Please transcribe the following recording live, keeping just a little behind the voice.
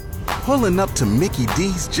Pulling up to Mickey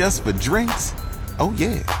D's just for drinks? Oh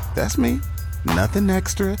yeah, that's me. Nothing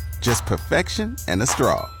extra, just perfection and a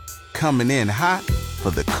straw. Coming in hot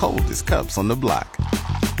for the coldest cups on the block.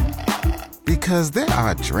 Because there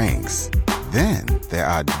are drinks. Then there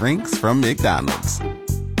are drinks from McDonald's.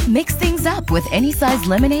 Mix things up with any size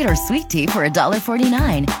lemonade or sweet tea for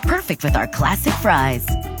 $1.49. Perfect with our classic fries.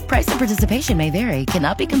 Price and participation may vary.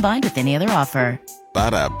 Cannot be combined with any other offer.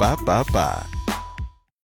 Ba-da-ba-ba-ba.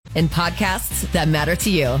 And podcasts that matter to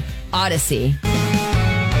you. Odyssey.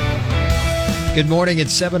 Good morning.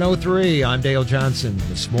 It's 7:03. I'm Dale Johnson.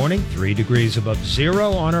 This morning, 3 degrees above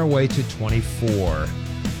zero, on our way to 24.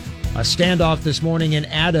 A standoff this morning in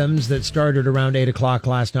Adams that started around 8 o'clock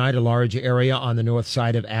last night. A large area on the north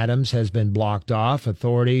side of Adams has been blocked off.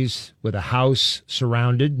 Authorities with a house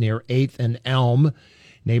surrounded near 8th and Elm.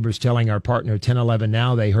 Neighbors telling our partner 1011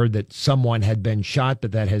 Now they heard that someone had been shot,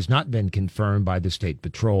 but that has not been confirmed by the State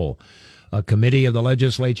Patrol. A committee of the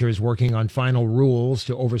legislature is working on final rules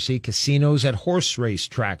to oversee casinos at horse race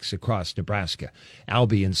tracks across Nebraska.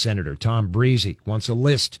 Albion Senator Tom Breezy wants a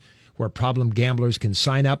list where problem gamblers can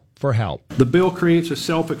sign up for help. The bill creates a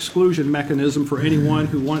self-exclusion mechanism for anyone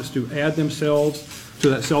who wants to add themselves to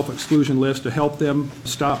that self-exclusion list to help them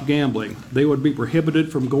stop gambling. They would be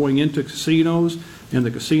prohibited from going into casinos, and the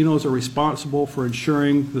casinos are responsible for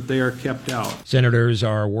ensuring that they are kept out. Senators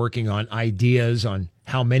are working on ideas on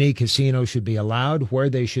how many casinos should be allowed, where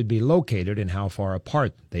they should be located, and how far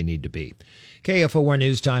apart they need to be. KFOR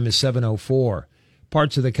News Time is 7:04.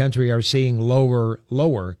 Parts of the country are seeing lower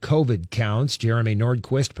COVID counts. Jeremy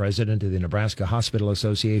Nordquist, president of the Nebraska Hospital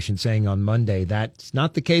Association, saying on Monday that's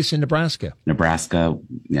not the case in Nebraska. Nebraska,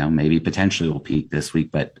 maybe potentially will peak this week,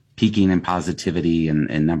 but peaking in positivity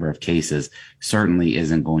and number of cases certainly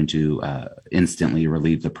isn't going to instantly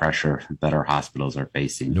relieve the pressure that our hospitals are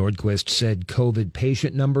facing. Nordquist said COVID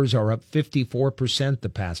patient numbers are up 54% the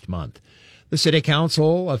past month. The City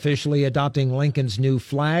Council officially adopting Lincoln's new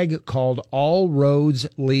flag called All Roads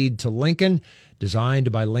Lead to Lincoln,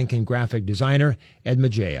 designed by Lincoln graphic designer Ed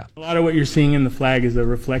Majea. A lot of what you're seeing in the flag is a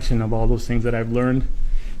reflection of all those things that I've learned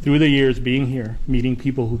through the years being here, meeting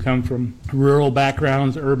people who come from rural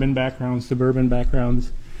backgrounds, urban backgrounds, suburban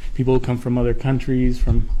backgrounds, people who come from other countries,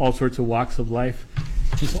 from all sorts of walks of life.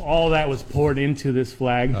 Just all that was poured into this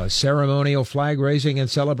flag. A ceremonial flag raising and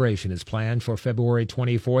celebration is planned for February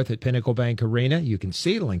 24th at Pinnacle Bank Arena. You can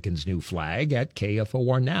see Lincoln's new flag at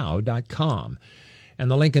KFORnow.com.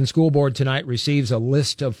 And the Lincoln School Board tonight receives a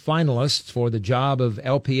list of finalists for the job of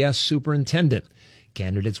LPS superintendent.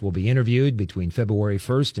 Candidates will be interviewed between February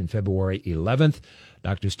 1st and February 11th.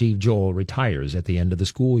 Dr. Steve Joel retires at the end of the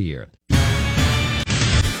school year.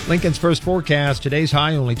 Lincoln's first forecast, today's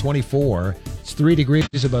high only 24. It's 3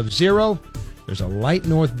 degrees above zero. There's a light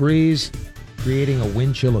north breeze creating a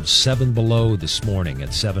wind chill of 7 below this morning at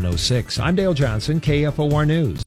 7:06. I'm Dale Johnson, KFOR News.